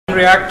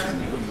React,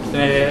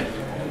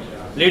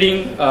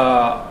 leading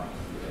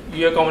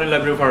UI component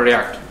library for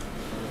React.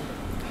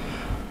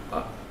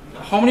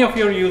 How many of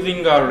you are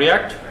using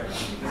React?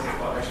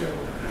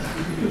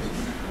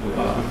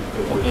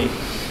 Okay.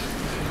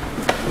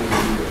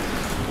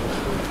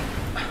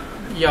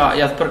 Yeah,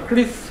 as per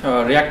Chris,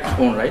 React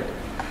phone, right?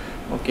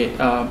 Okay.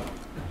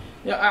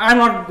 Yeah, I'm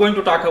not going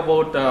to talk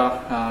about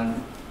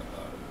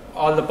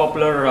all the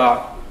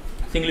popular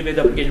single-page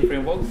application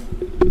frameworks.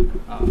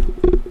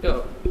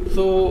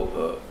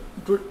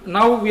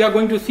 Now we are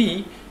going to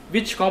see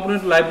which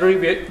component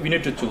library we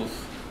need to choose.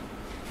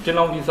 Till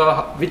now we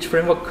saw which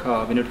framework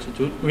we need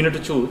to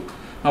choose.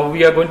 Now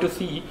we are going to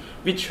see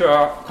which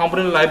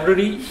component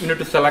library you need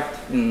to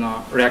select in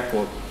React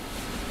code.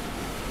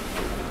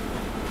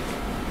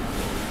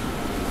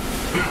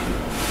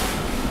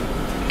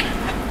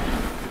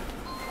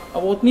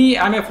 About me,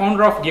 I'm a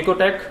founder of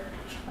Geekotech,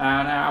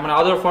 and I'm an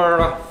author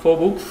for 4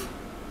 books.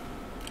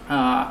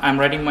 I'm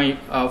writing my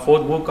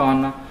 4th book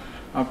on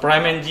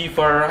PrimeReact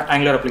for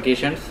Angular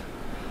applications.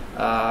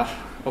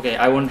 Okay,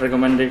 I won't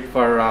recommend it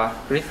for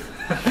Chris.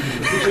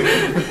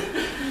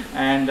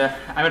 And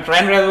I'm a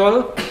trainer as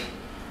well.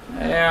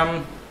 I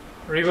am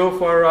reviewer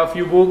for a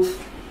few books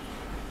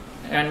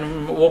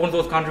and open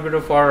source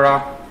contributor for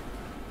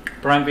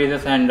Prime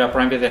Pages and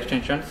Prime Page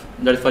extensions.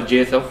 That is for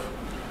JSF.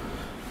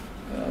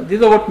 This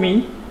is about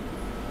me.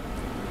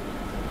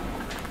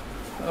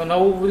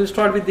 Now we'll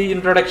start with the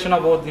introduction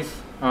about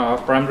this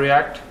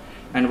PrimeReact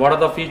and what are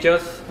the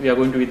features we are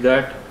going to with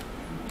that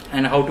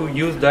and how to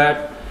use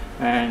that,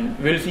 and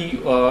we'll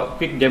see a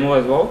quick demo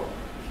as well.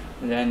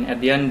 And then at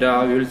the end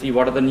we will see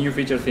what are the new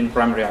features in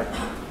PrimeReact.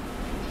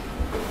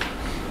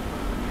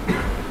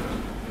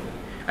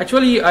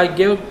 Actually, I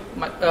gave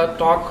a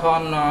talk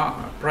on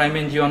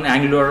PrimeReact on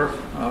Angular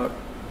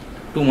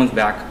 2 months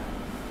back.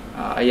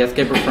 I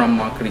escaped from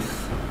Chris.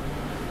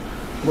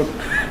 Good.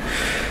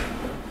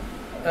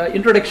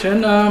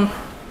 Introduction.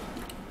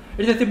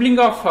 It is a sibling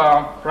of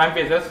Prime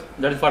Pages,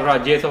 that is for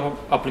JSF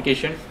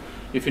applications.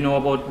 If you know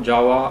about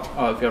Java,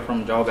 if you are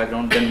from Java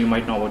background, then you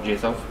might know about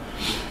JSF.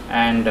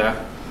 And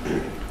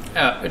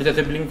it is a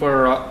sibling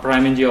for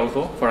PrimeReact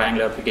also for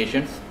Angular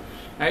applications.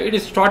 It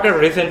is started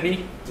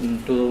recently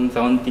in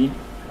 2017,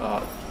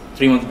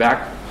 3 months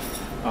back,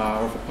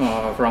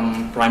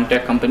 from Prime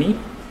Tech company.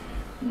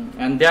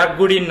 And they are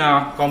good in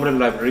component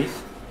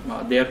libraries.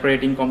 They are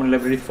creating component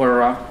libraries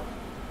for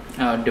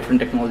different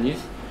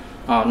technologies,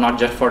 not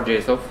just for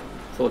JSF.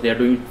 So they are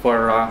doing it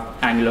for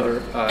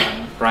Angular,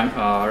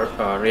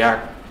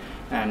 React,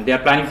 and they are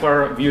planning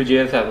for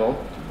Vue.js as well.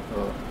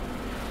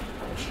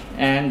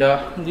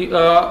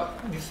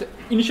 This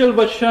initial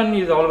version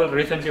is always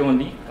recently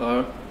only,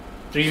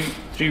 3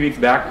 weeks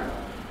back,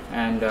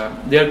 and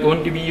there are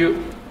going to be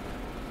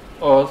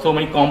so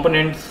many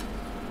components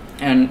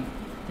and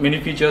many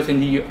features in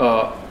the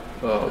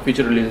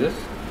future releases.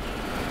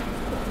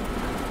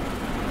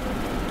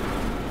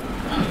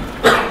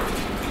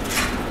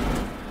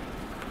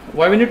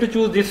 Why we need to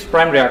choose this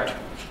PrimeReact?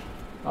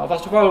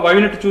 First of all, why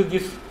we need to choose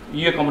these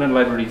UI component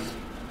libraries?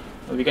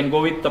 We can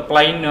go with the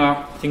plain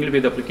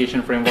single-page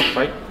application framework,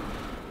 right?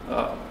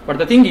 But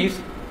the thing is,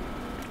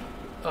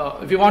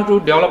 if you want to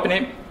develop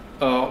in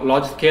a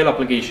large-scale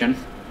applications,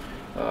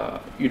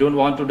 you don't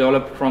want to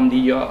develop from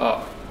the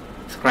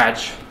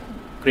scratch,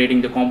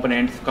 creating the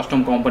components,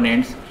 custom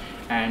components,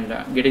 and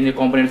getting the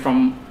components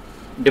from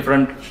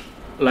different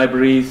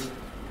libraries.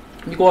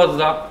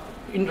 Because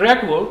in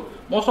React world,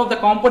 most of the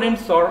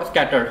components are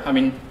scattered. I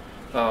mean,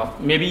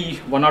 maybe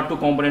 1 or 2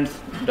 components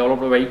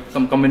developed by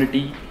some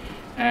community,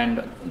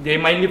 and they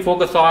mainly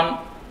focus on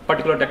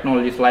particular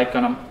technologies like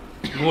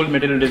Google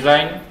Material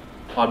Design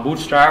or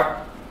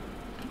Bootstrap,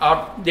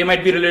 or they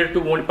might be related to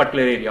one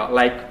particular area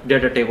like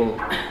data table,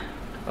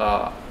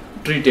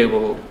 tree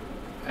table,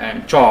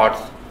 and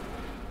charts.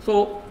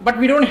 So, but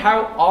we don't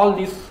have all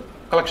these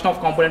collection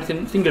of components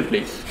in single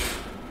place.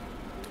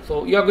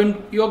 So you are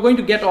going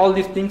to get all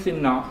these things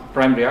in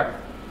PrimeReact.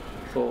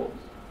 So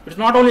it's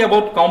not only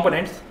about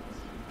components.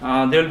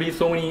 There will be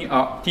so many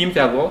themes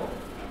as well.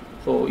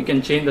 So you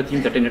can change the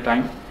themes at any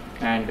time,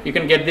 and you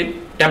can get the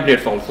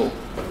templates also.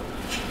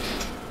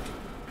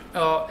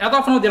 As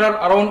of now, there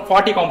are around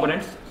 40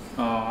 components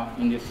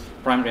in this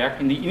PrimeReact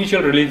in the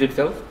initial release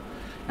itself,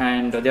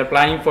 and they are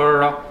planning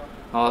for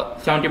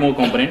 70 more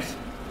components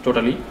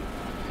totally.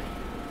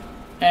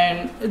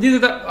 And this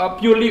is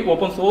purely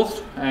open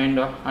source and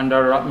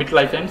under MIT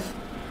license,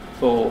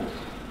 so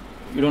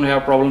you don't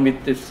have a problem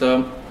with this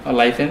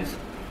license.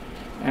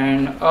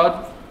 And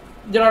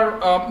there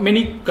are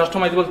many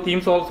customizable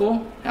themes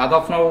also. As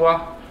of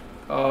now,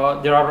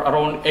 there are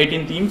around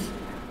 18 themes,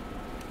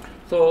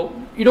 so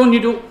you don't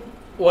need to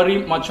worry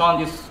much on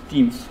these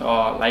themes,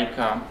 like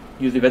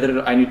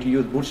whether I need to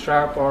use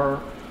Bootstrap or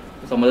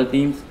some other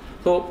themes.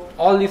 So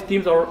all these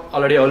themes are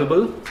already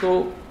available.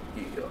 So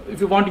if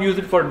you want to use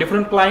it for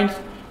different clients,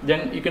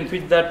 then you can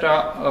switch that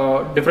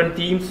different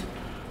themes,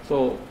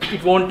 so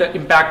it won't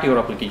impact your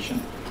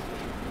application.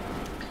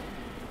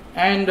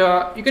 And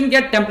you can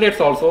get templates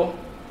also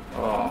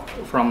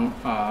from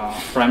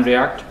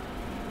PrimeReact.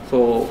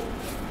 So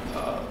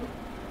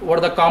what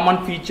are the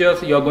common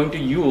features you are going to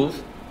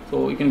use?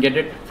 So you can get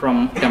it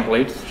from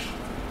templates.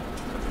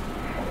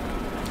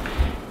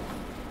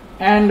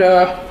 And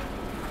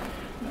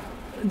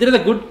there is a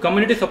good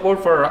community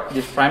support for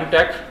this Prime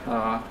Tech,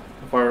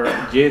 for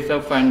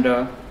JSF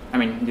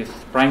and this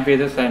Prime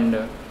Phases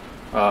and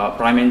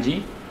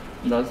PrimeNG.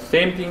 The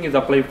same thing is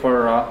applied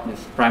for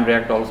this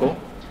PrimeReact also.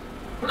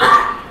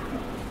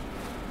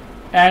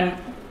 And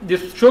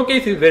this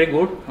showcase is very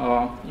good.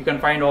 You can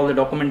find all the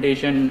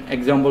documentation,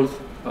 examples,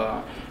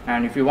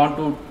 and if you want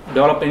to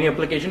develop any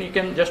application, you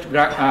can just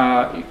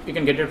you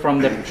can get it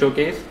from that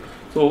showcase,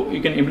 so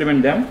you can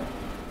implement them.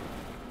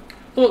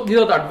 So these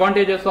are the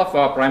advantages of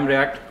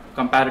PrimeReact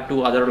compared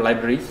to other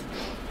libraries.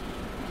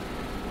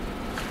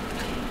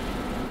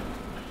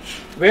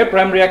 Where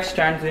PrimeReact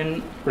stands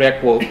in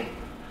React world.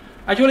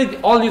 Actually,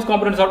 all these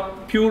components are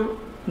pure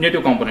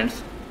native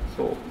components.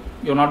 So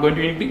you're not going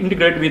to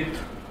integrate with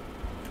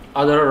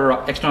other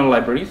external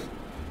libraries.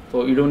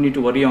 So you don't need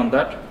to worry on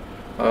that.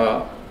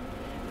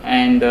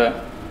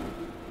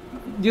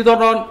 These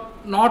are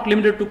not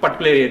limited to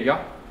particular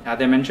area.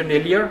 As I mentioned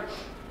earlier,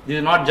 this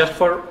is not just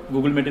for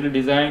Google Material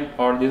Design,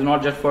 or this is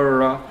not just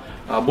for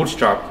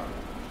Bootstrap.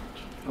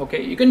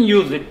 Okay, you can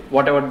use it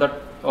whatever the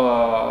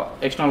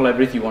external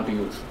libraries you want to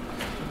use.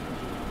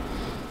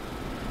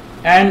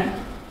 And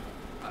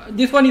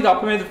this one is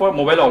optimized for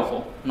mobile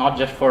also, not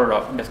just for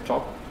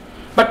desktop.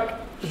 But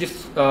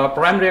this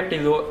PrimeReact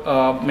is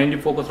mainly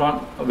focused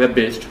on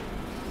web-based.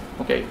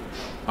 Okay,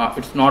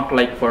 it's not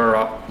like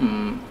for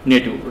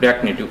native,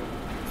 React Native.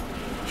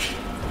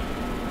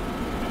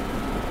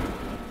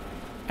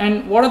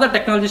 And what are the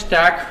technology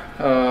stack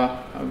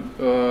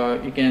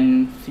you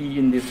can see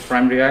in this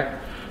PrimeReact?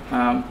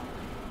 You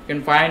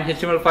can find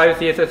HTML5,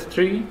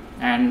 CSS3,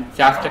 and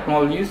SAS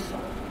technologies.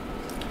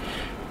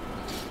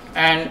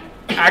 And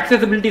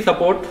accessibility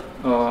support,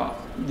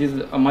 this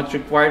is much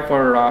required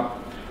for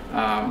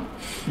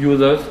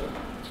users.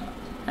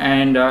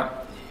 And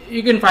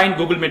you can find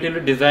Google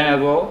Material Design as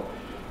well.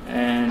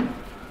 And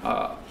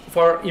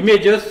for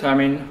images,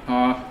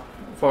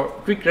 for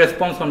quick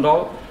response and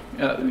all,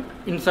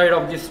 inside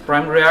of this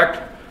PrimeReact,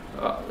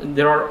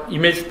 there are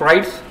image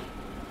sprites.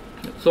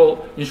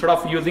 So instead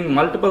of using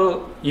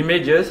multiple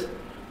images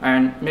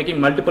and making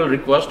multiple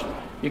requests,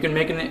 you can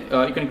make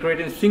you can create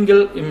a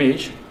single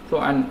image. So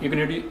and you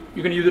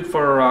can use it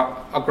for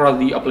across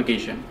the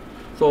application.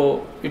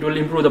 So it will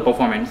improve the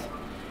performance.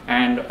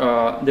 And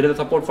there is a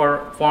support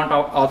for font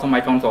awesome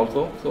icons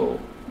also. So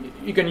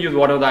you can use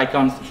whatever the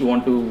icons you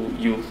want to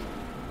use.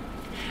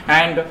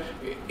 And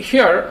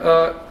here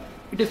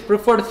it is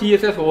preferred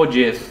CSS over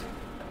JS.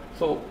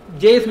 So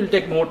JS will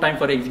take more time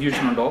for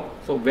execution and all.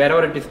 So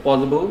wherever it is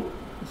possible,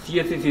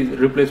 CSS is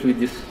replaced with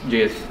this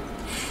JS.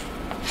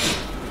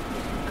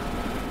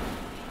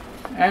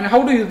 And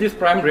how to use this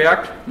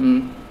PrimeReact?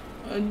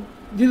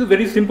 This is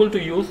very simple to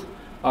use.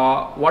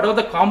 Whatever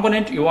the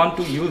component you want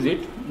to use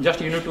it, just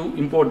you need to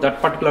import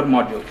that particular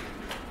module.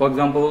 For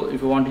example,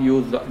 if you want to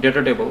use the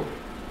data table,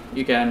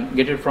 you can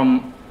get it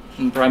from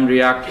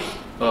PrimeReact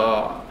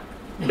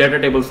data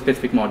table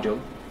specific module.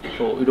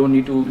 So you don't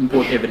need to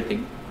import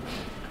everything.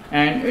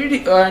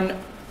 And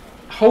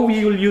how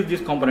we will use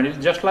this component is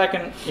just like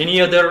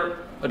any other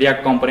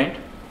React component.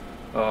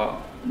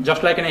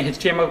 Just like an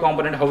HTML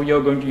component, how we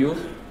are going to use,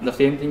 the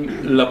same thing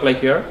will apply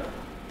here.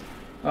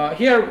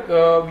 Here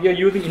we are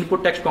using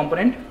input text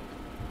component.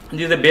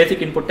 This is a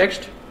basic input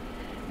text,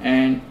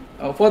 and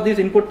for this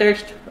input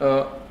text,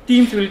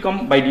 themes will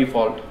come by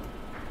default.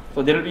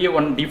 So there will be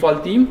one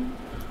default theme,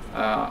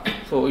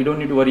 so you don't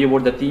need to worry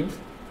about the themes.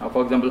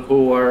 For example,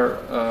 hover,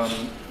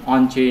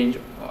 on change,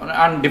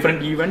 and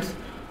different events,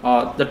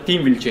 the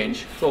theme will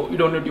change. So you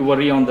don't need to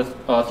worry on the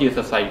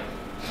CSS side.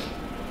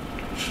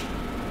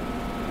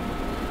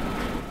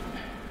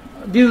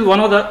 This is one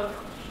of the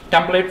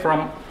template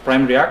from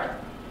PrimeReact.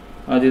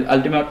 This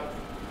ultimate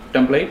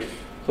template.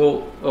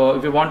 So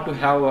if you want to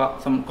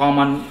have some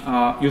common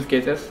use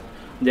cases,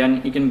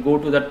 then you can go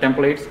to the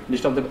templates,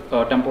 list of the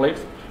templates,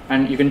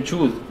 and you can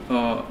choose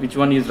which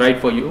one is right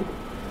for you.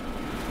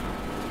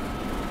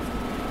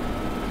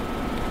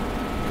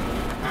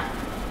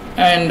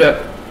 And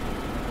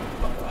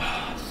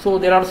so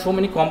there are so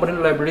many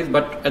component libraries,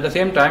 but at the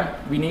same time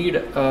we need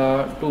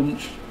to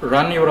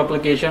run your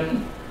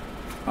application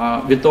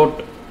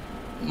without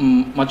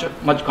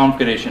much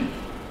configuration.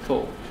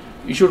 So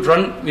you should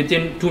run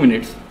within 2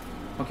 minutes.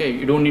 Okay,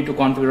 you don't need to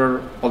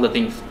configure all the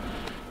things.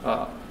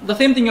 The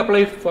same thing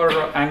applies for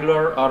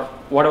Angular or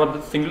whatever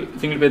the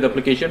single page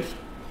applications.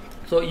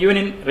 So even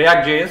in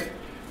React.js,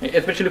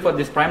 especially for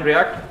this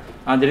PrimeReact,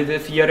 there is a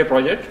CRA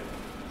project.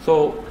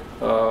 So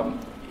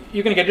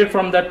you can get it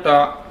from that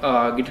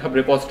GitHub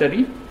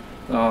repository,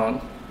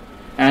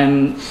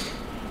 and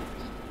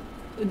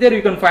there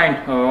you can find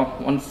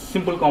one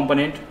simple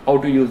component, how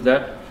to use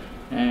that.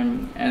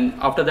 And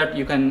after that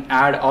you can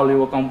add all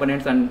your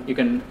components and you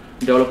can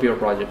develop your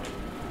project.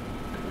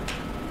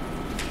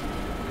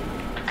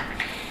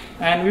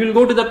 And we will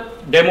go to the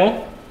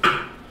demo.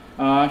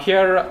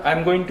 Here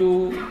I'm going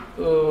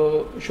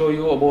to show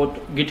you about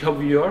GitHub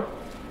viewer.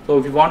 So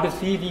if you want to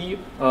see the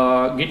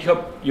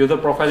GitHub user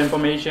profile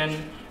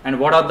information and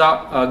what are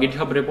the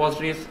GitHub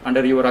repositories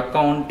under your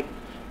account,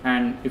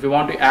 and if you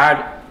want to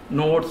add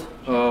nodes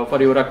for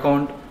your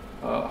account,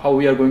 how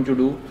we are going to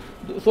do.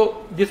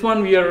 So this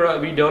one we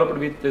developed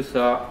with this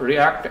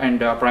React and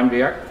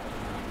PrimeReact.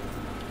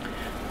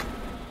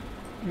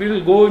 We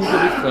will go into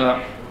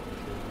this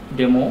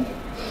demo.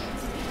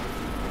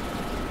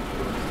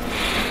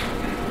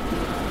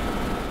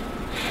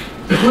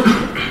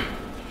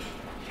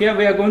 Here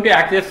we are going to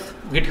access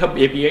GitHub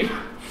API.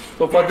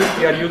 So for this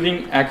we are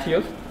using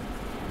Axios.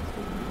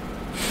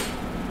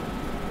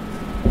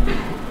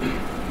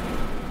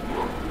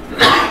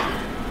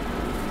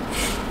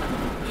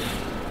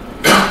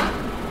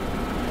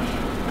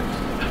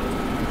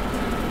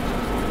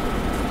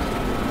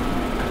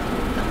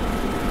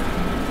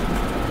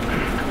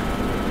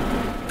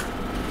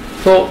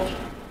 So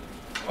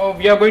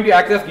we are going to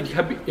access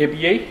GitHub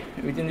API.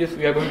 Within this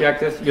we are going to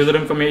access user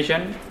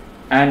information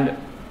and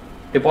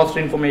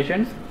repository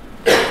information.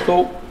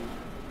 So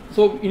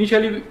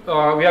initially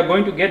we are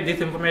going to get this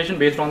information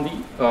based on the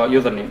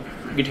username,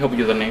 GitHub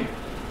username,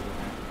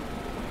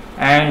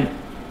 and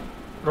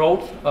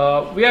routes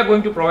we are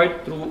going to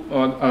provide through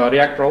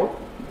React route,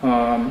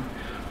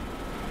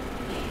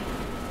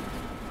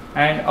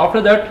 and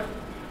after that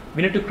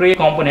we need to create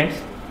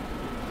components.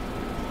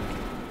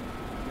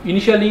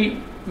 Initially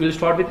we will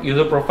start with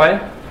user profile.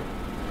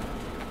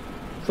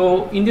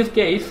 So in this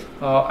case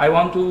I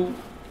want to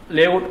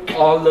lay out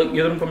all the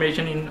user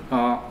information in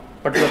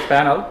particular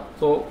panel.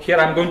 So here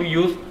I am going to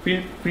use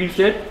field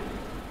set.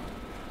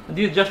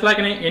 This is just like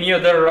any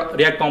other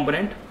React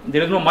component.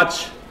 There is no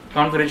much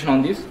configuration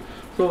on this.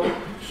 So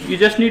you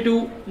just need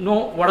to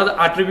know what are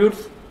the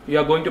attributes you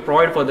are going to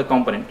provide for the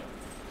component.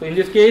 So in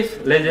this case,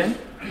 legend.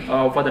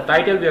 For the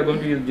title we are going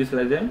to use this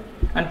legend,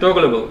 and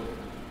toggleable.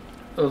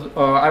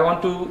 I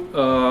want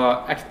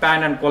to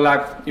expand and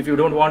collapse. If you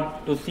don't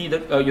want to see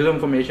the user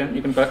information,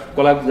 you can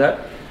collapse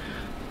that.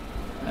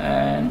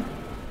 And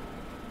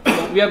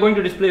so we are going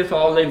to display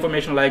all the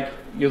information like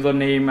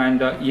username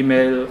and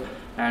email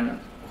and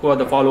who are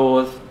the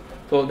followers.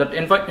 So that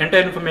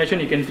entire information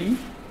you can see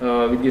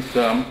with this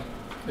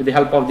with the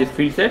help of this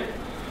field set.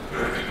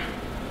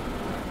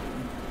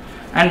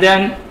 And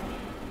then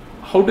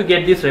how to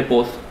get these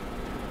repos.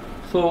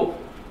 So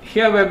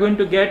here we are going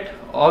to get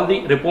all the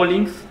repo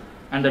links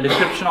and the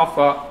description of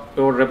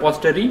your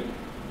repository.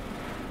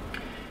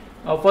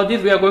 For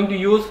this we are going to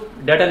use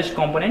data list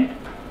component.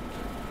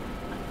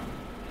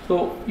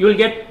 So you will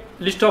get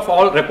list of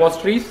all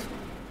repositories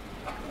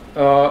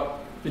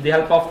with the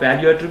help of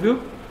value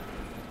attribute,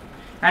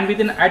 and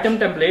within item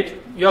template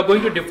you are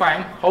going to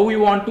define how you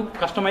want to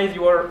customize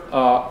your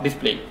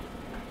display.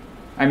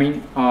 I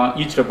mean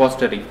each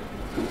repository.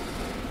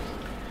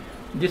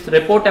 This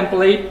repo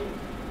template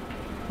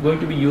going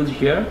to be used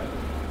here.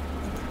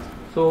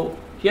 So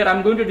here I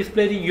am going to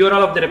display the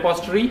URL of the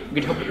repository,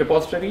 GitHub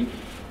repository,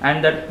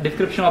 and the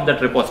description of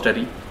that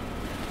repository.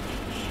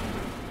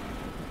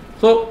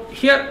 So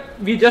here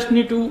we just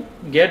need to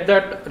get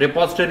that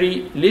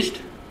repository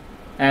list,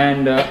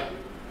 and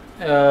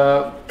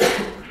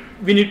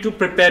we need to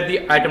prepare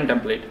the item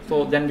template.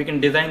 So then we can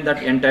design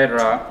that entire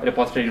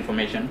repository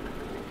information.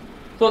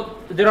 So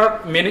there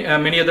are many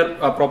other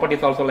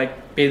properties also,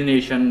 like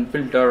pagination,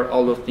 filter,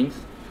 all those things.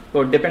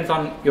 So it depends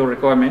on your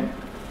requirement.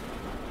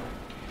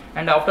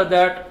 And after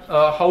that,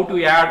 how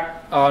to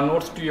add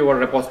nodes to your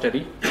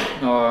repository.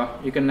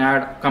 You can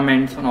add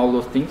comments and all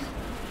those things.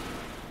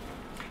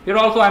 Here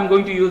also I am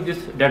going to use this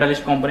data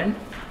list component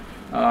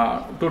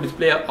to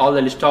display all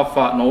the list of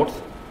nodes.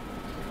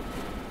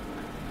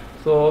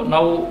 So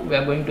now we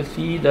are going to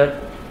see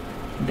that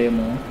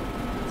demo.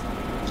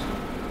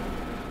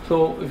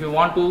 So if you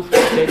want to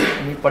set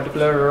any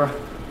particular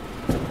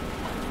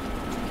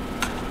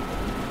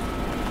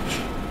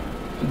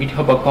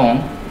GitHub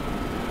account,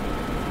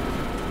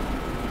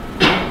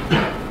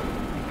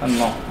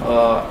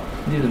 no,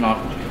 this is not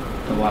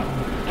the one.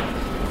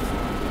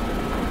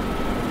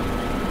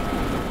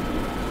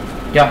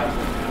 Yeah,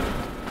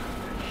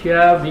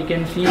 here we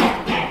can see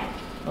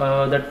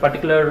that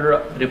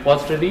particular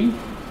repository.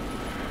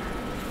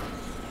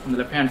 On the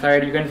left hand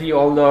side you can see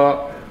all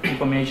the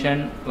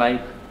information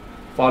like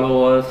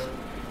followers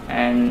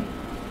and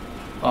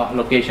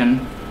location.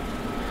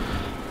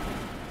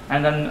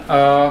 And then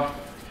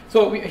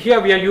so here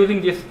we are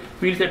using this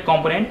field set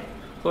component,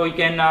 so you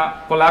can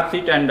collapse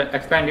it and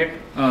expand it.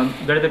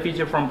 That is the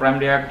feature from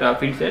PrimeReact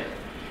field set.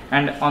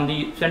 And on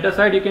the center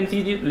side you can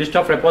see the list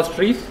of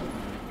repositories,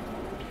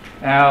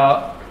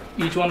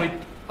 each one with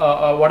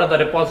what are the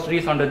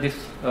repositories under this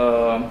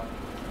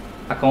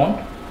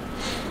account.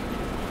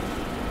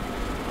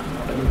 I'm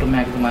not able to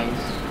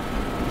maximize.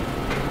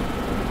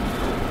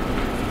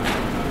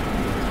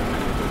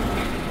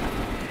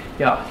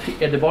 Yeah,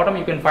 at the bottom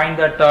you can find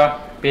that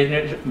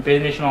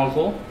pagination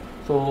also,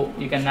 so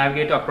you can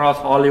navigate across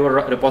all your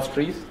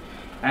repositories.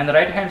 And the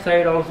right hand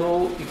side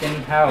also you can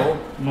have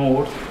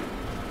nodes.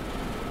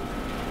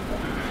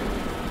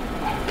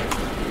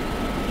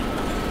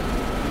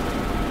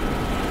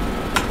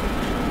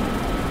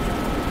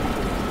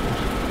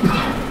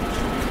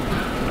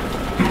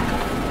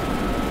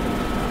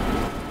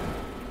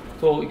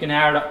 So you can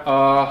add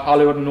all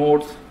your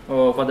nodes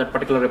for that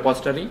particular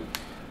repository.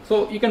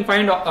 So you can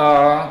find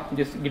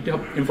this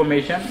GitHub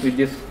information with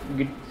this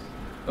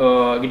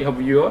GitHub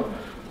viewer.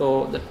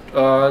 So that,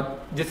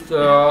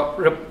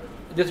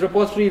 this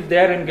repository is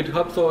there in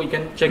GitHub, so you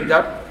can check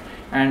that.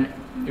 And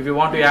if you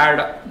want to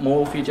add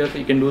more features,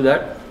 you can do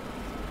that.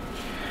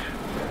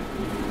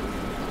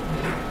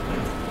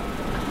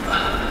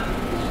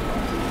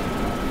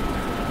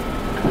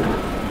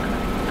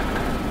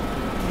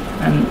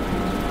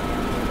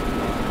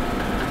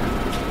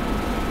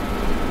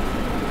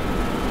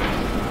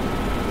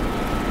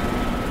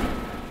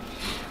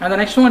 And the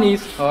next one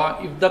is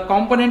if the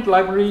component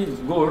library is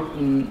good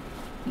in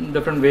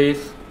different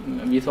ways.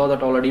 We saw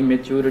that already,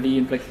 maturity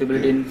and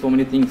flexibility and so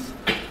many things.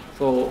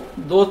 So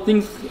those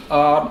things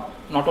are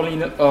not only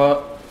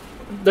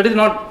that is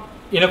not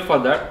enough for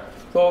that.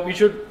 So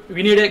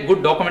we need a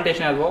good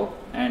documentation as well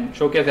and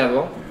showcase as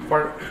well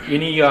for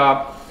any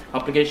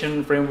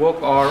application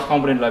framework or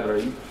component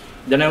library.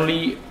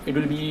 Generally, it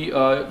will be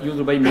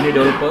used by many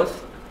developers.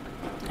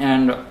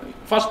 And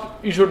first,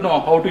 you should know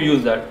how to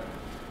use that.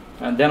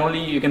 And then only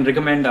you can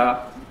recommend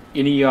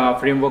any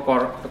framework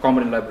or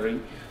component library.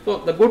 So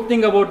the good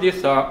thing about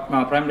this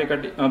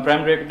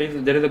PrimeReact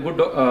is there is a good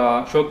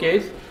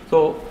showcase.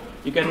 So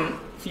you can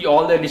see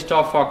all the list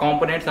of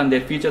components and their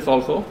features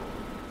also.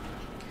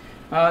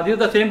 This is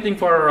the same thing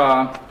for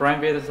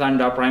PrimePhases and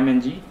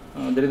PrimeNG.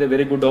 There is a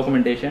very good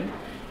documentation,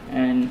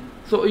 and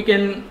so you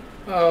can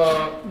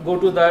go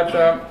to that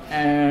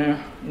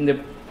in the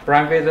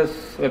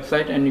PrimePhases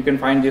website, and you can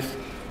find this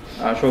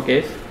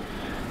showcase.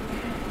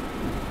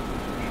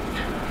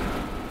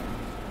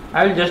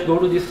 I will just go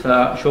to this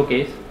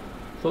showcase.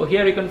 So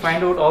here you can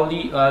find out all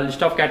the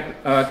list of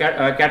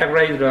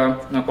categorized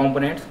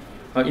components,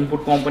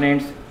 input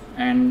components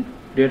and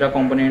data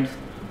components,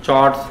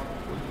 charts.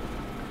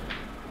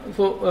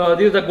 So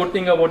this is the good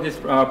thing about this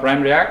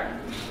PrimeReact.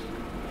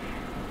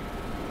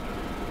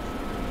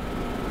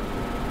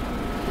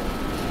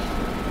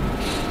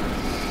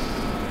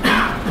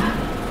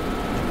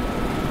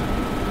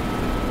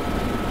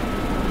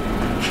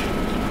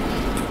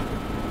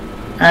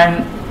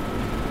 And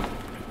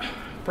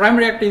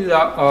PrimeReact is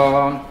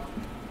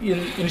in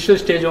initial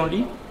stage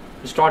only.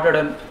 It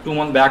started 2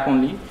 months back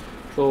only.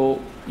 So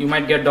you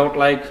might get doubt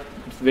like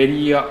it's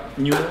very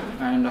new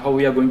and how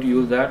we are going to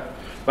use that.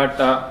 But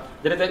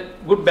there is a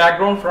good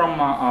background from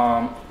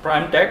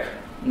PrimeTech.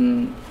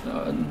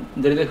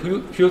 There is a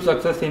huge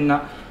success in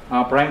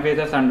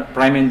PrimePhases and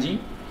PrimeNG.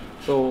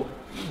 So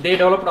they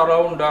developed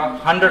around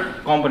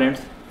 100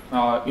 components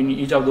in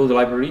each of those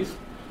libraries.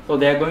 So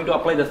they are going to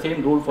apply the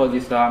same rule for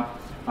this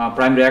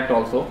PrimeReact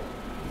also.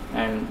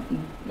 And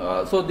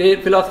so their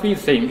philosophy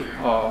is same.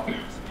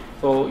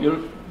 So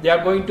they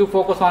are going to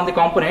focus on the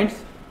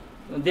components.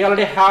 They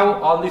already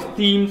have all these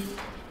themes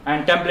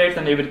and templates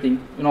and everything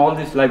in all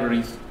these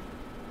libraries.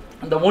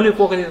 And the only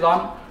focus is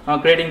on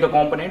creating the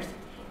components,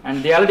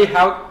 and they already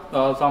have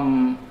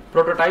some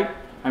prototype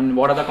and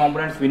what are the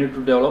components we need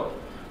to develop.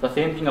 The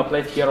same thing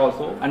applies here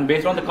also, and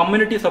based on the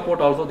community support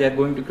also, they are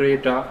going to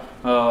create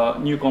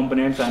new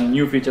components and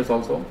new features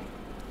also.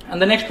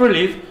 And the next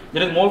release,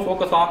 there is more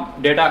focus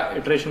on data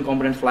iteration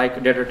components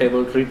like data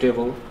table, tree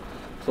table.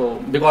 So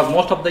because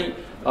most of the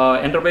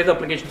enterprise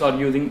applications are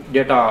using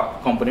data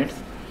components.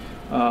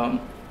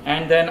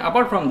 And then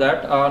apart from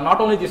that, not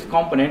only these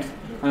components,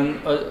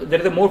 and there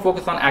is a more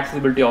focus on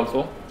accessibility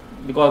also,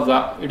 because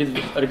it is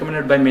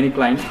recommended by many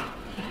clients.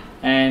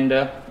 And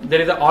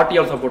there is a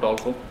RTL support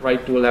also,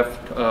 right to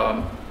left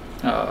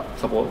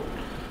support.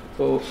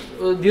 So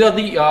these are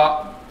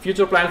the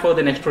future plan for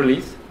the next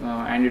release,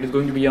 and it is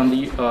going to be on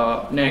the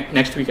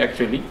next week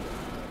actually.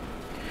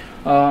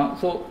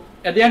 So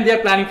at the end they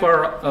are planning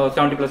for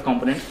 70 plus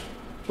components,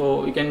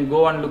 so you can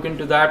go and look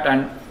into that,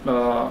 and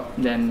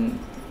then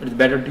it is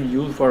better to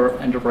use for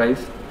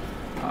enterprise.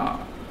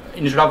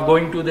 Instead of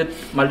going to the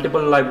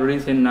multiple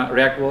libraries in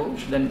React world,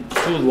 then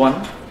choose one,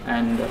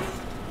 and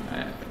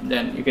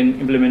then you can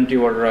implement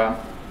your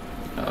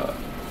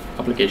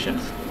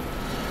applications.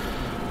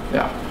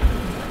 Yeah.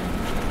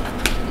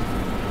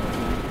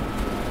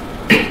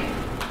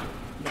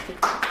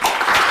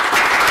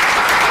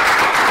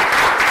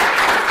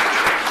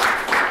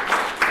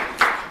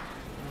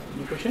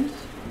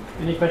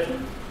 Any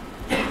questions?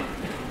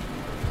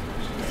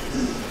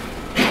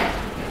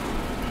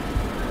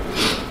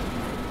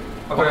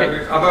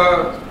 Okay.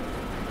 Other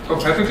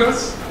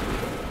competitors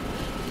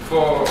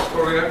for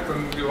React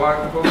and UI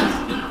components?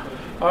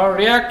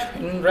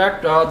 In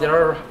React, there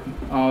are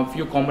a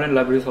few component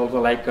libraries also,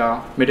 like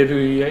Material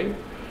UI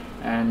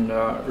and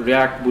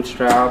React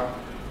Bootstrap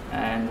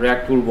and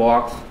React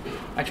Toolbox.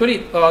 Actually,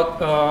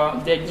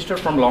 they existed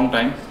from a long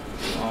time.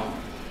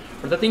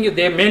 But the thing is,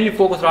 they mainly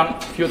focus on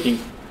few things.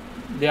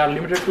 They are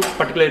limited to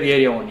particular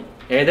area only.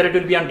 Either it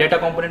will be on data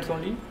components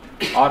only,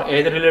 or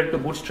either related to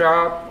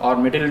Bootstrap or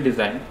material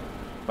design.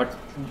 But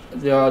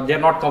they are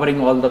not covering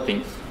all the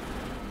things.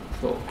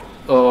 So,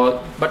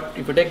 but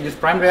if you take this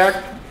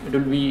PrimeReact, it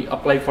will be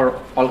applied for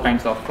all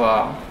kinds of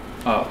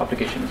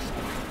applications.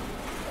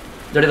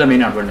 That is the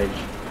main advantage.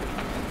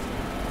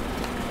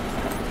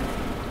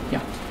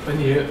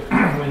 when you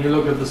when you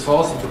look at the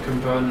source of the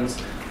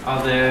components,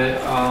 are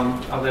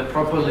they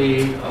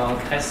properly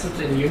tested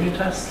in unit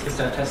tests? Is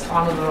there a test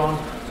handler on?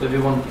 So if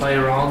you want to play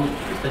around,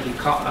 that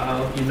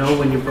you know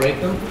when you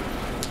break them.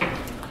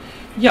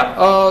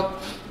 Yeah,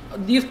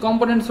 these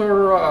components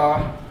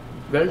are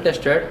well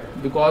tested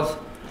because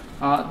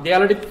they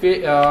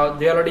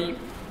already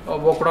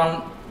worked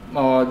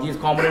on these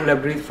component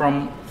libraries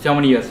from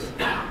 7 years.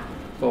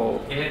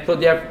 So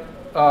they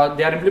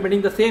are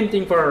implementing the same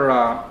thing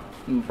for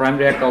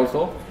PrimeReact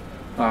also.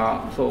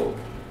 So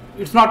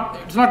it's not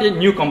a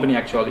new company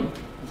actually.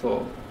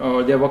 So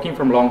they are working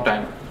from long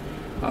time.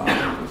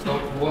 So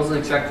it wasn't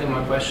exactly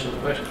my question.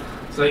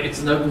 So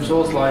it's an open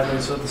source library,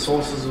 so the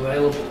source is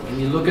available. When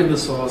you look in the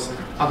source,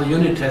 are the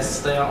unit tests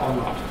there or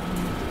not?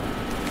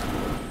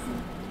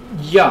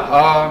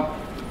 Yeah,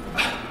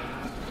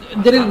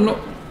 there is no.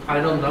 I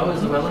don't know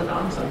is the valid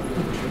answer.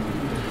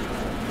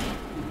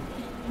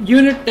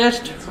 Unit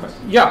test,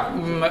 yeah,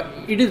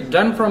 it is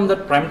done from the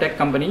PrimeTech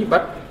company,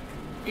 but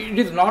it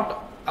is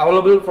not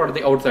available for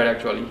the outside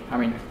actually. I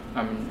mean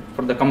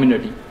for the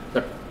community,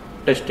 that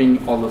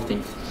testing all those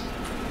things.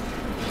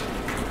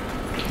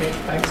 Okay,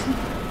 thanks.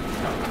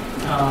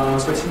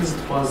 So since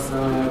it was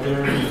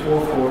there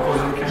before for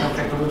other kind of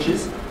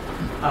technologies,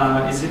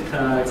 is it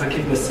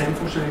exactly the same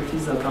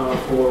functionalities that are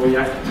for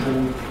React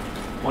and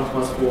what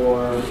was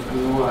for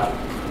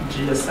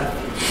GSF,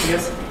 I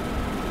guess?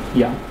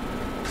 Yeah.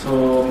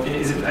 So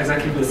is it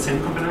exactly the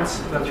same components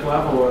that you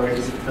have, or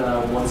is it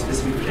one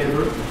specific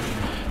flavor?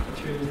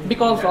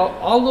 Because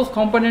all those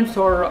components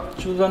are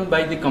chosen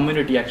by the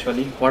community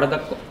actually. What are the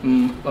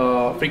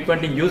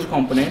frequently used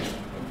components?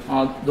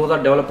 Those are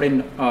developed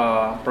in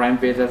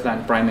PrimePages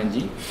and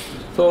PrimeNG.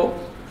 So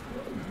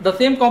the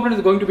same component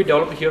is going to be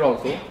developed here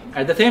also.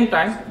 At the same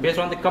time, based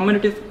on the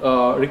community's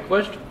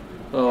request,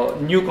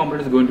 new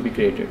component is going to be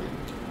created.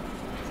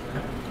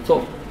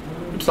 So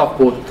it's of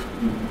both.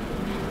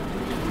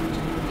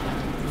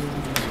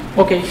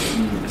 Okay.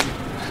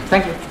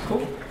 Thank you.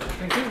 Cool.